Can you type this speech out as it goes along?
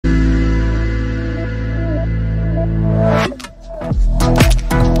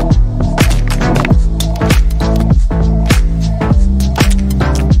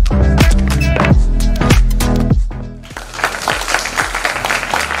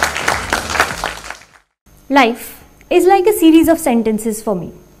Life is like a series of sentences for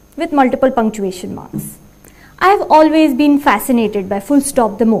me, with multiple punctuation marks. I have always been fascinated by full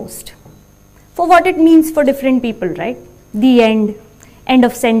stop the most. For what it means for different people, right? The end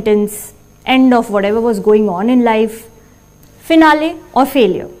of sentence, end of whatever was going on in life, finale or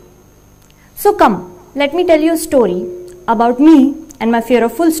failure. So come, let me tell you a story about me and my fear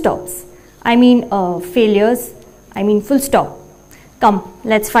of full stops. I mean failures, I mean full stop. Come,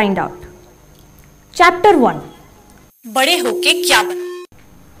 let's find out. Chapter 1. बड़े होके क्या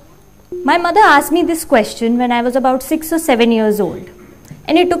बना? My mother asked me this question when I was about 6 or 7 years old.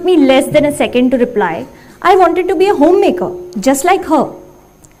 And it took me less than a second to reply. I wanted to be a homemaker, just like her.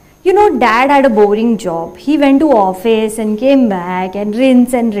 You know, Dad had a boring job. He went to office and came back and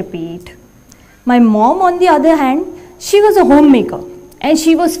rinse and repeat. My mom, on the other hand, she was a homemaker and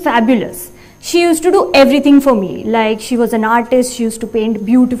she was fabulous. She used to do everything for me. Like, she was an artist, she used to paint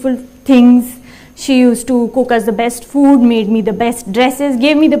beautiful things. She used to cook us the best food, made me the best dresses,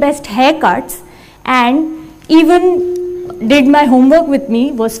 gave me the best haircuts, and even did my homework with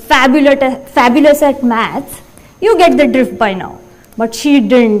me, was fabulous at maths. You get the drift by now. But she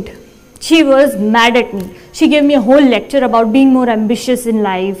didn't. She was mad at me. She gave me a whole lecture about being more ambitious in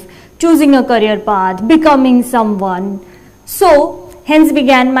life, choosing a career path, becoming someone. So, hence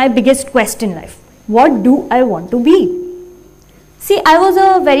began my biggest quest in life. What do I want to be? See, I was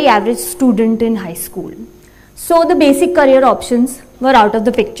a very average student in high school. So the basic career options were out of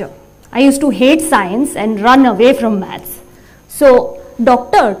the picture. I used to hate science and run away from maths. So,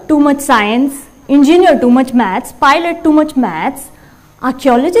 doctor, too much science; engineer, too much maths; pilot, too much maths;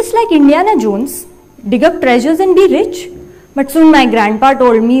 archaeologist like Indiana Jones, dig up treasures and be rich. But soon my grandpa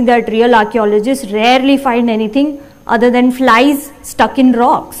told me that real archaeologists rarely find anything other than flies stuck in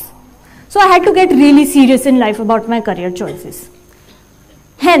rocks. So I had to get really serious in life about my career choices.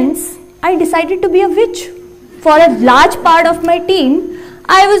 Hence, I decided to be a witch. For a large part of my teen,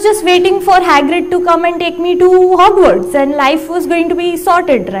 I was just waiting for Hagrid to come and take me to Hogwarts and life was going to be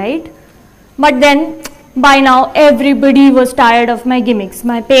sorted, right? But then, by now, everybody was tired of my gimmicks,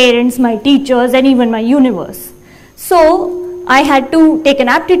 my parents, my teachers, and even my universe. So, I had to take an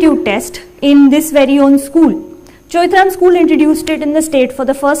aptitude test in this very own school. Choithram School introduced it in the state for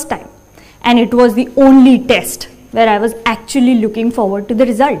the first time. And it was the only test where I was actually looking forward to the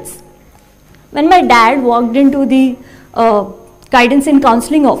results. When my dad walked into the guidance and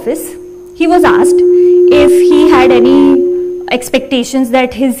counseling office, he was asked if he had any expectations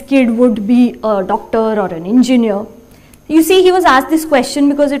that his kid would be a doctor or an engineer. You see, he was asked this question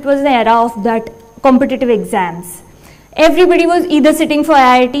because it was an era of that competitive exams. Everybody was either sitting for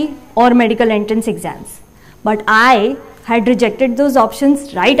IIT or medical entrance exams. But I had rejected those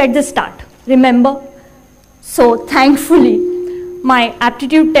options right at the start. Remember? So thankfully, my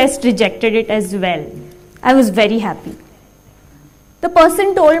aptitude test rejected it as well. I was very happy. The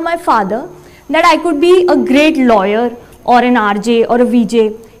person told my father that I could be a great lawyer or an RJ or a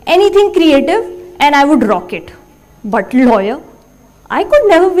VJ, anything creative, and I would rock it. But lawyer? I could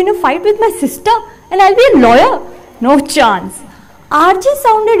never win a fight with my sister and I'll be a lawyer? No chance. RJ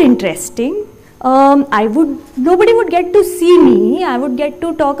sounded interesting. Nobody would get to see me. I would get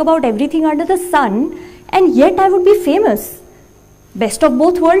to talk about everything under the sun, and yet I would be famous. Best of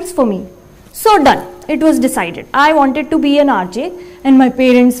both worlds for me. So done. It was decided. I wanted to be an RJ, and my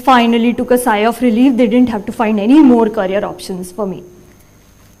parents finally took a sigh of relief. They didn't have to find any more career options for me.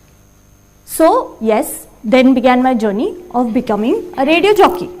 So yes, then began my journey of becoming a radio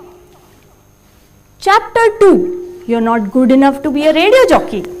jockey. Chapter 2. You're not good enough to be a radio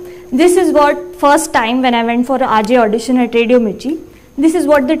jockey. This is what first time when I went for an RJ audition at Radio Mirchi, this is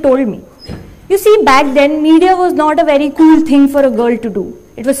what they told me. You see, back then media was not a very cool thing for a girl to do.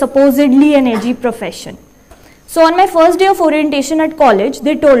 It was supposedly an edgy profession. So on my first day of orientation at college,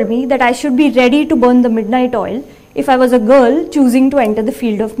 they told me that I should be ready to burn the midnight oil if I was a girl choosing to enter the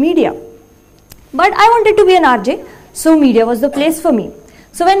field of media. But I wanted to be an RJ, so media was the place for me.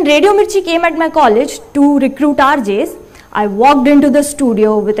 So when Radio Mirchi came at my college to recruit RJs, I walked into the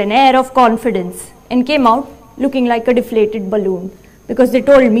studio with an air of confidence and came out looking like a deflated balloon because they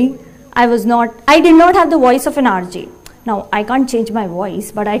told me I did not have the voice of an RJ. Now, I can't change my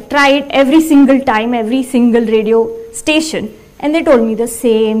voice, but I tried every single time, every single radio station, and they told me the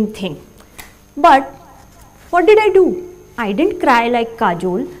same thing. But what did I do? I didn't cry like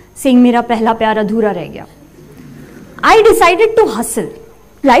Kajol, saying mera pehla pyar adhura reh gaya. I decided to hustle.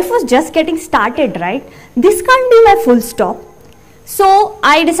 Life was just getting started, right? This can't be my full stop. So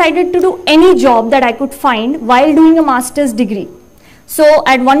I decided to do any job that I could find while doing a master's degree. So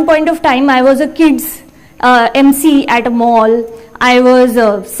at one point of time, I was a kids MC at a mall. I was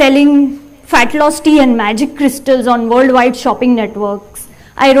selling fat loss tea and magic crystals on worldwide shopping networks.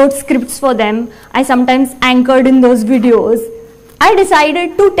 I wrote scripts for them. I sometimes anchored in those videos. I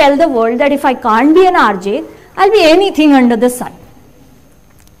decided to tell the world that if I can't be an RJ, I'll be anything under the sun.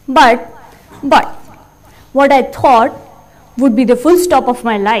 But what I thought would be the full stop of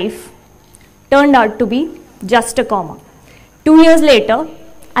my life turned out to be just a comma. 2 years later,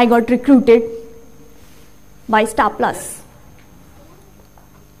 I got recruited by Star Plus.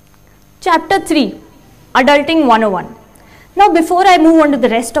 Chapter 3, Adulting 101. Now before I move on to the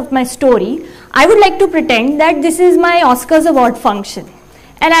rest of my story, I would like to pretend that this is my Oscars award function,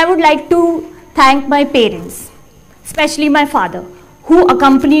 and I would like to thank my parents, especially my father, who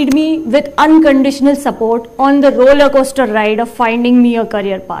accompanied me with unconditional support on the roller coaster ride of finding me a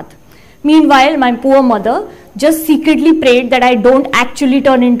career path. Meanwhile, my poor mother just secretly prayed that I don't actually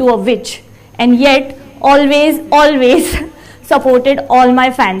turn into a witch, and yet always supported all my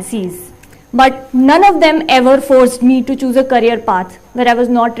fancies. But none of them ever forced me to choose a career path where I was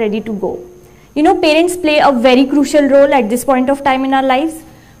not ready to go. You know, parents play a very crucial role at this point of time in our lives,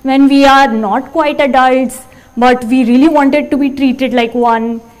 when we are not quite adults, but we really wanted to be treated like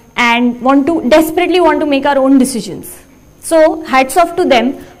one and desperately want to make our own decisions. So hats off to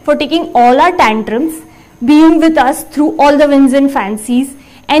them for taking all our tantrums, being with us through all the whims and fancies,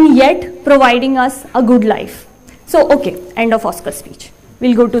 and yet providing us a good life. So okay, end of Oscar speech.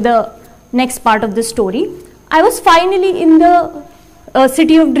 We'll go to the next part of the story. I was finally in the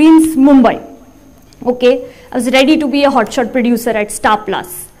city of dreams, Mumbai. Okay, I was ready to be a hotshot producer at Star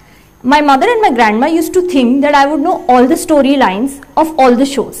Plus. My mother and my grandma used to think that I would know all the storylines of all the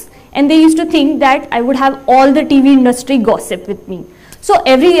shows, and they used to think that I would have all the TV industry gossip with me. So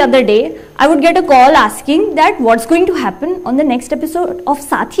every other day, I would get a call asking that what's going to happen on the next episode of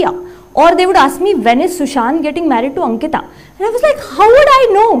Satya, or they would ask me, when is Sushant getting married to Ankita? And I was like, how would I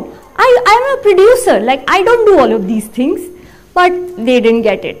know? I'm a producer, like I don't do all of these things. But they didn't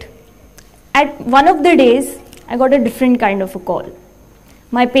get it. At one of the days, I got a different kind of a call.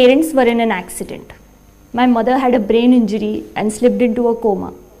 My parents were in an accident. My mother had a brain injury and slipped into a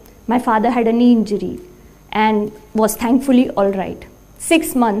coma. My father had a knee injury and was thankfully all right.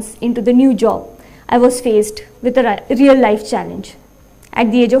 6 months into the new job, I was faced with a real life challenge.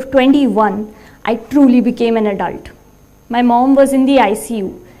 At the age of 21, I truly became an adult. My mom was in the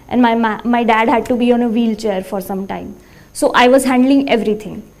ICU and my dad had to be on a wheelchair for some time. So I was handling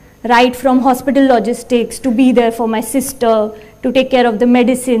everything, right from hospital logistics to be there for my sister, to take care of the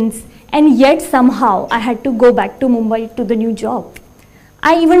medicines, and yet somehow I had to go back to Mumbai to the new job.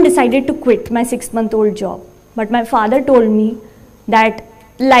 I even decided to quit my 6-month-old job, but my father told me that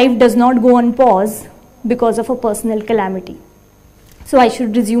life does not go on pause because of a personal calamity. So I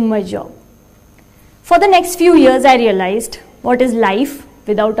should resume my job. For the next few years, I realized what is life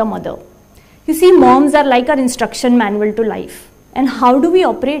without a mother. You see, moms are like our instruction manual to life. And how do we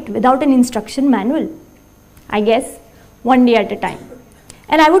operate without an instruction manual? I guess one day at a time.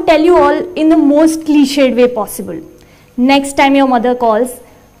 And I would tell you all in the most cliched way possible. Next time your mother calls,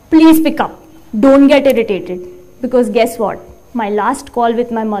 please pick up. Don't get irritated. Because guess what? My last call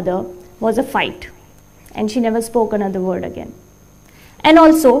with my mother was a fight. And she never spoke another word again. And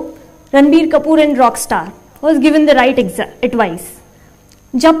also, Ranbir Kapoor and Rockstar was given the right advice.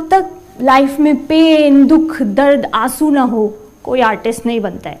 जब तक life में pen, दुख, दर्द, आंसू ना हो, कोई artist नहीं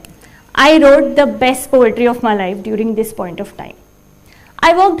बनता है. I wrote the best poetry of my life during this point of time.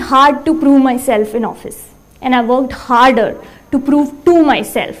 I worked hard to prove myself in office, and I worked harder to prove to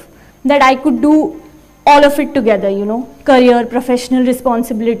myself that I could do all of it together, you know, career, professional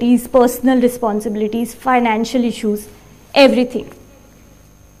responsibilities, personal responsibilities, financial issues, everything.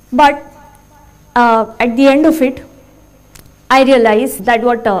 But at the end of it, I realized that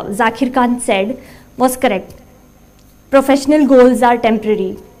what Zakir Khan said was correct. Professional goals are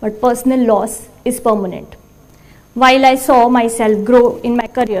temporary, but personal loss is permanent. While I saw myself grow in my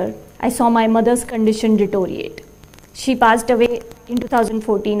career, I saw my mother's condition deteriorate. She passed away in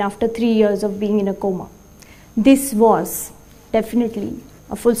 2014 after 3 years of being in a coma. This was definitely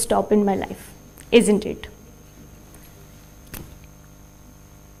a full stop in my life, isn't it?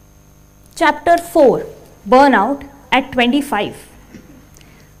 Chapter 4, Burnout at 25.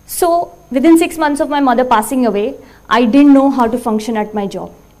 So, within 6 months of my mother passing away, I didn't know how to function at my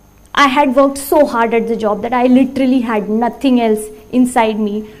job. I had worked so hard at the job that I literally had nothing else inside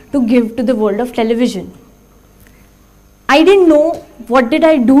me to give to the world of television. I didn't know what did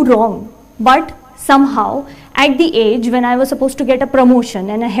I do wrong, but somehow at the age when I was supposed to get a promotion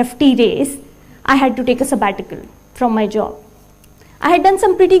and a hefty raise, I had to take a sabbatical from my job. I had done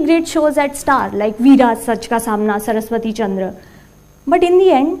some pretty great shows at Star like Veera, Sach Ka Samna, Saraswati Chandra, But in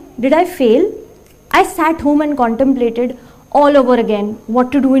the end, did I fail? I sat home and contemplated all over again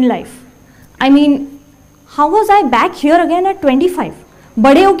what to do in life. I mean, how was I back here again at 25?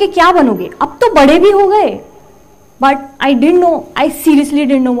 बड़े होके क्या बनोगे? अब तो बड़े भी हो गए. But I didn't know, I seriously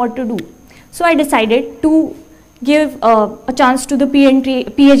didn't know what to do. So I decided to give a chance to the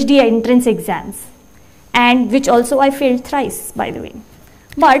PhD entrance exams, and which also I failed thrice, by the way.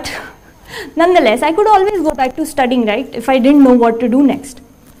 But nonetheless, I could always go back to studying, right, if I didn't know what to do next.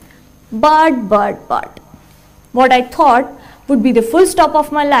 But, what I thought would be the full stop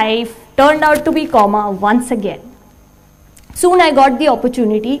of my life turned out to be comma once again. Soon I got the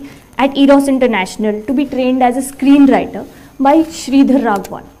opportunity at Eros International to be trained as a screenwriter by Sridhar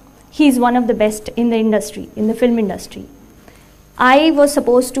Raghavan. He is one of the best in the industry, in the film industry. I was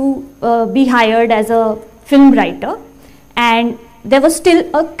supposed to be hired as a film writer, and there was still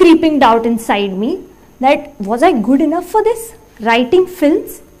a creeping doubt inside me that was I good enough for this, writing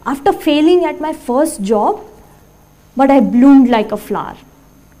films after failing at my first job? But I bloomed like a flower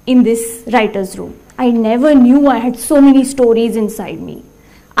in this writer's room. I never knew I had so many stories inside me.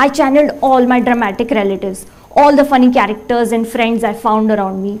 I channeled all my dramatic relatives, all the funny characters and friends I found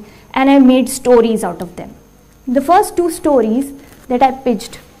around me, and I made stories out of them. The first 2 stories that I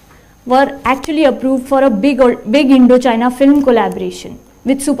pitched were actually approved for a big Indo-China film collaboration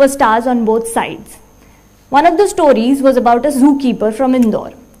with superstars on both sides. One of the stories was about a zookeeper from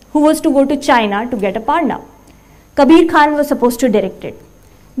Indore who was to go to China to get a panda. Kabir Khan was supposed to direct it.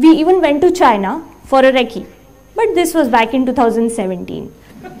 We even went to China for a recce, but this was back in 2017.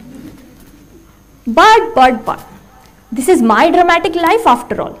 But, this is my dramatic life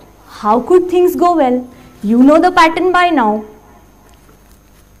after all. How could things go well? You know the pattern by now.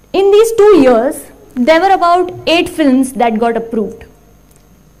 In these 2 years, there were about 8 films that got approved.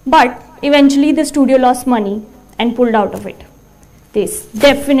 But eventually the studio lost money and pulled out of it. This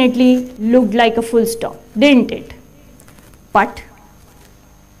definitely looked like a full stop, didn't it? But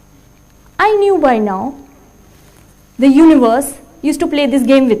I knew by now the universe used to play this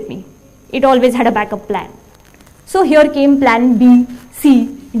game with me. It always had a backup plan. So here came plan B,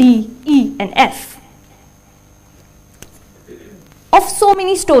 C, D, E and F. Of so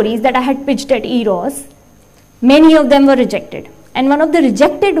many stories that I had pitched at Eros, many of them were rejected. And one of the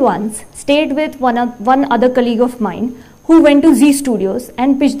rejected ones stayed with one other colleague of mine who went to Z Studios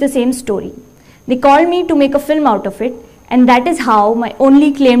and pitched the same story. They called me to make a film out of it, and that is how my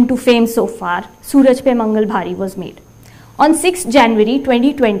only claim to fame so far, Suraj Pe Mangal Bhari, was made. On 6th January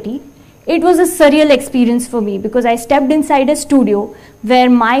 2020, it was a surreal experience for me because I stepped inside a studio where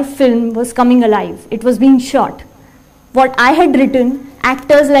my film was coming alive. It was being shot. What I had written,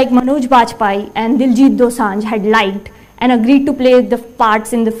 actors like Manoj Bajpayee and Diljit Dosanjh had liked and agreed to play the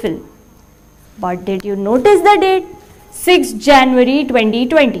parts in the film. But did you notice the date? 6th January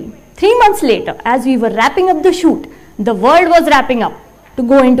 2020. 3 months later, as we were wrapping up the shoot, the world was wrapping up to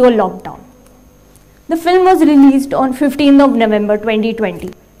go into a lockdown. The film was released on 15th of November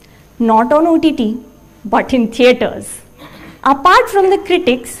 2020. Not on OTT, but in theatres. Apart from the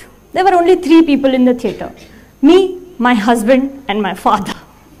critics, there were only 3 people in the theatre. Me, my husband and my father.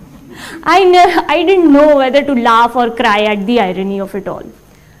 I didn't know whether to laugh or cry at the irony of it all.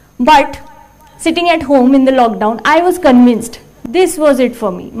 But sitting at home in the lockdown, I was convinced this was it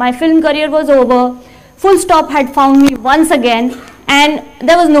for me. My film career was over. Full stop had found me once again, and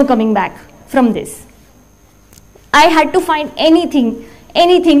there was no coming back from this. I had to find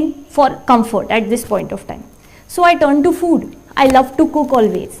anything for comfort at this point of time. So I turned to food. I love to cook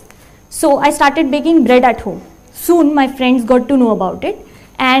always. So I started baking bread at home. Soon my friends got to know about it,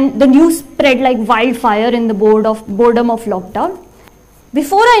 and the news spread like wildfire in the boredom of lockdown.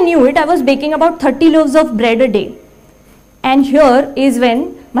 Before I knew it, I was baking about 30 loaves of bread a day. And here is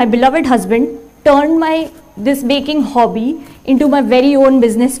when my beloved husband turned this baking hobby into my very own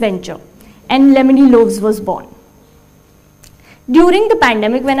business venture, and Lemony Loaves was born. During the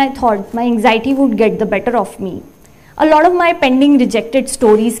pandemic, when I thought my anxiety would get the better of me, a lot of my pending rejected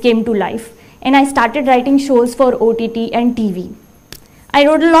stories came to life, and I started writing shows for OTT and TV. I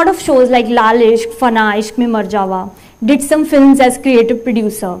wrote a lot of shows like Lal Ishq, Fana, Ishq Mein Mar Jawa, did some films as creative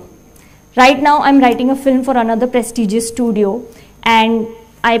producer. Right now, I'm writing a film for another prestigious studio, and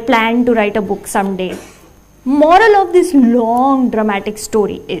I plan to write a book someday. Moral of this long dramatic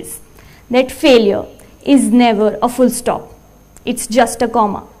story is that failure is never a full stop. It's just a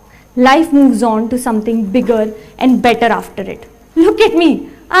comma. Life moves on to something bigger and better after it. Look at me.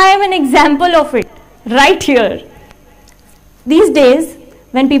 I am an example of it right here. These days,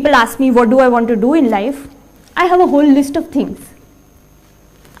 when people ask me what do I want to do in life, I have a whole list of things.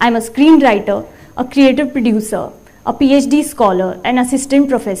 I'm a screenwriter, a creative producer, a PhD scholar, an assistant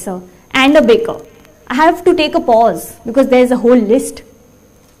professor, and a baker. I have to take a pause because there is a whole list.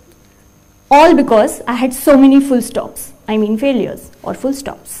 All because I had so many full stops. I mean failures or full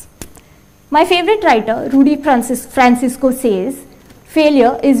stops. My favorite writer, Rudy Francisco, says,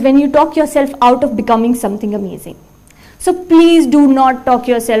 failure is when you talk yourself out of becoming something amazing. So please do not talk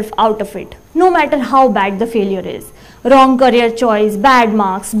yourself out of it, no matter how bad the failure is. Wrong career choice, bad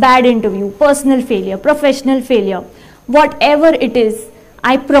marks, bad interview, personal failure, professional failure, whatever it is,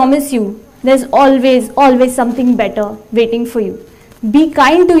 I promise you, there's always something better waiting for you. Be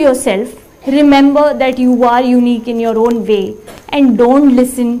kind to yourself. Remember that you are unique in your own way, and don't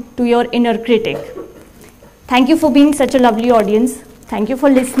listen to your inner critic. Thank you for being such a lovely audience. Thank you for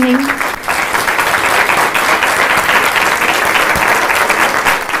listening.